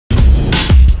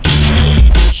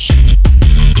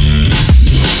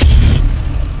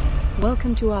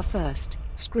Welcome to our first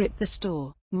Sckript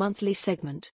Store Monthly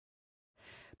segment.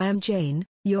 I am Jane,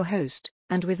 your host,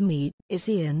 and with me is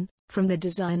Ian, from the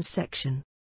design section.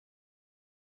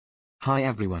 Hi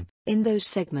everyone. In those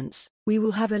segments, we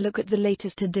will have a look at the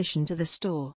latest addition to the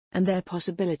store, and their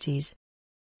possibilities.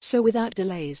 So without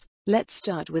delays, let's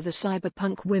start with the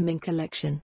Cyberpunk Women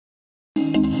collection.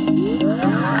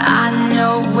 I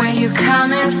know where you're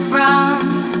coming from.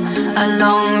 A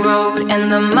long road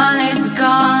and the money's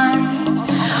gone.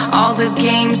 All the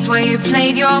games where you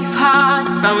played your part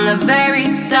from the very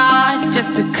start,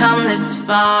 just to come this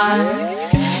far.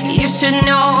 You should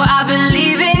know I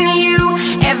believe in you.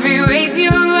 Every race you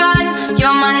run,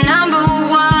 you're my number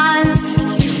one.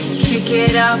 Kick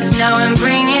it up now and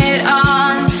bring it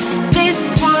on. This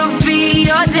will be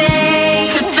your day.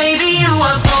 'Cause baby, you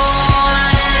were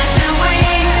born to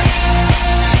win.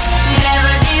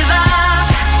 Never give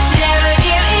up, never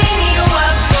give in. You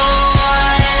were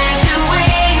born to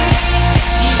win.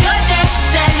 Your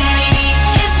destiny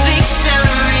is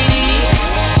victory.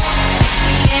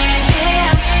 Yeah,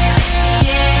 yeah,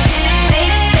 yeah.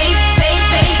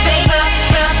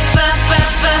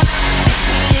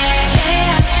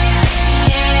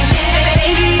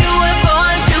 Baby, you were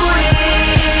born to win.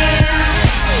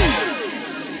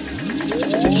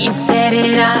 You set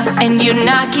it up and you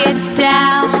knock it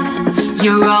down.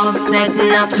 You're all set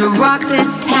now to rock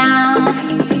this town.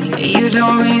 You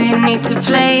don't really need to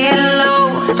play it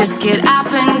low. Just get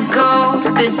up and go.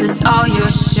 This is all your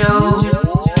show.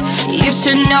 You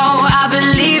should know I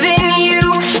believe in you.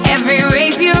 Every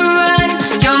race you run,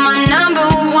 you're my number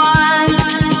one.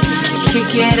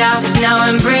 Kick it off now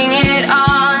and bring it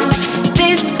on.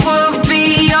 This will be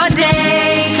your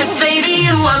day. 'Cause baby,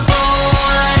 you were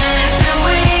born to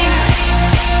win.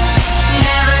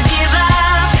 Never give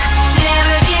up,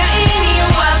 never give in. You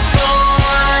were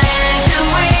born to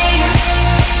win.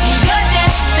 Your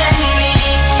destiny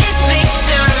is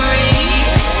victory.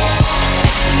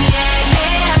 Yeah,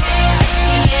 yeah,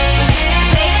 yeah.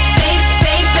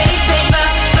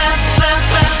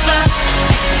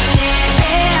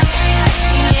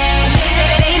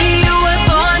 Baby, you were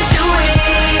born to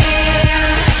win.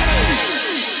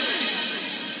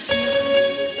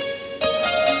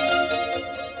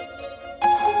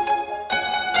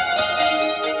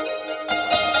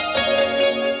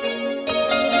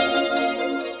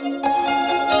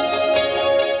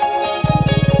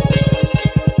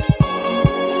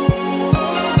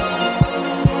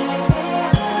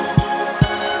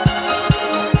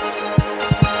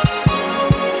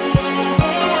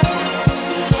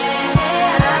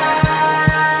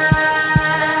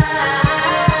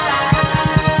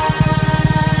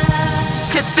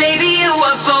 Cause baby, you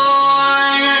were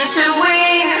born to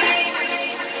win.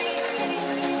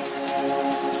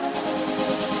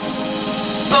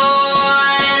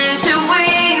 Born to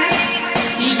win.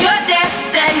 Your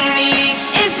destiny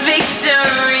is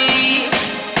victory.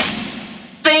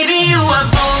 Baby, you were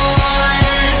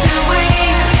born to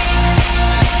win.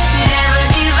 Never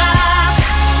give up,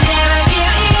 never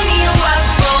give in. You were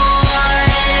born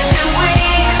to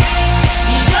win.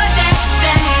 Your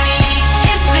destiny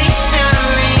is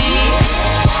victory.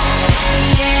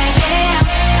 Yeah, yeah,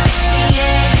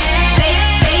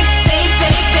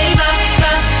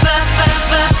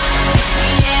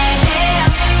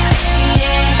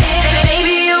 yeah.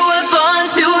 Baby, you were born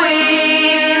to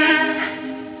win.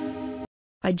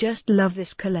 I just love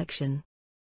this collection.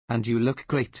 And you look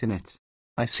great in it.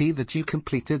 I see that you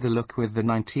completed the look with the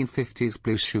 1950s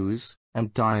blue shoes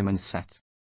and diamond set.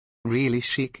 Really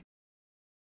chic.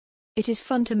 It is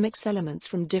fun to mix elements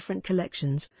from different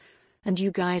collections, and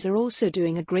you guys are also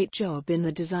doing a great job in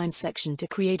the design section to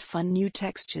create fun new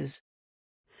textures.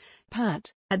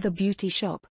 Pat, at the beauty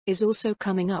shop, is also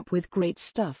coming up with great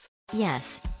stuff.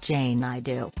 Yes, Jane, I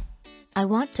do. I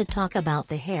want to talk about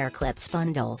the hair clips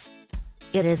bundles.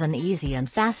 It is an easy and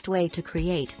fast way to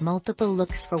create multiple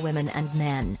looks for women and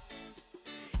men.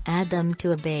 Add them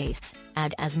to a base,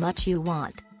 add as much you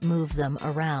want, move them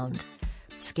around.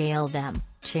 Scale them,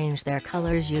 change their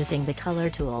colors using the color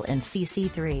tool in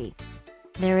CC3.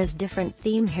 There is different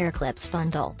theme hair clips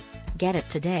bundle. Get it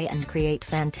today and create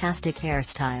fantastic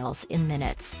hairstyles in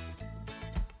minutes.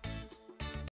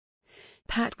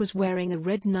 Pat was wearing a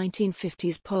red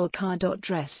 1950s polka dot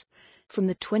dress from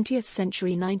the 20th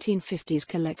Century 1950s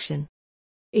collection.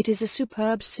 It is a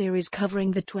superb series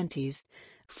covering the 20s,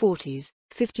 40s,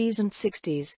 50s and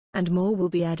 60s, and more will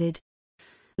be added.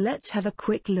 Let's have a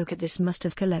quick look at this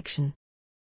must-have collection.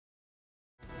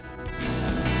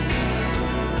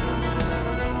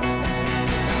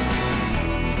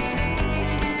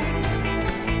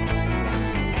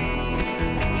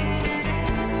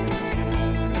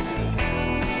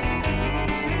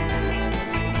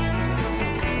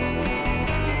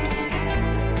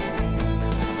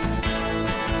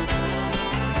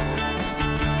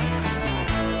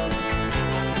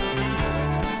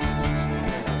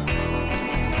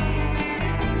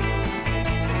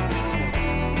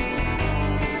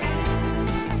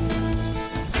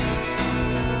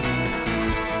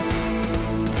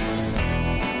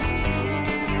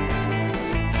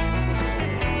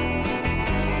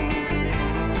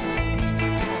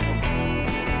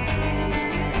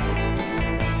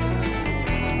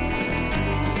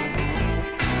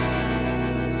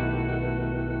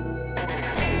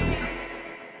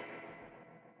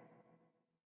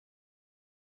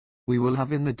 We will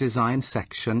have in the design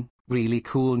section, really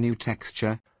cool new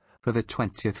texture, for the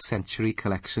 20th century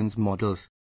collection's models.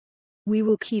 We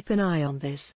will keep an eye on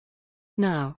this.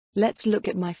 Now, let's look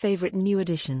at my favorite new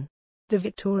addition, the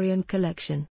Victorian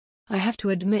collection. I have to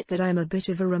admit that I'm a bit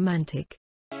of a romantic.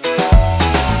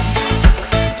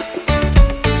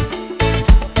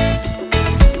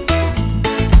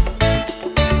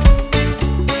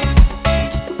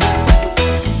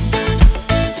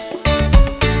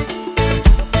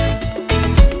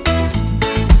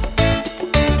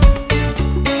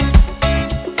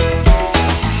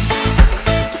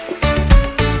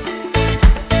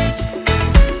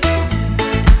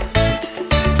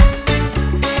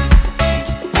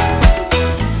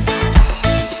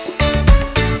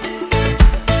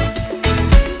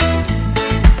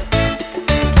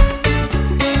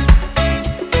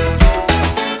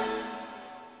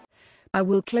 I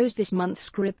will close this month's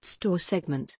Sckript Store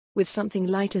segment with something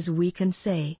light as we can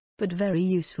say, but very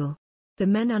useful. The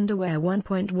Men Underwear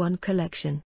 1.1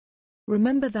 collection.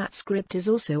 Remember that Sckript is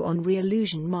also on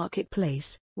Reallusion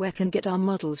Marketplace, where can get our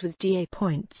models with DA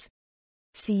points.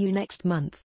 See you next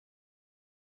month.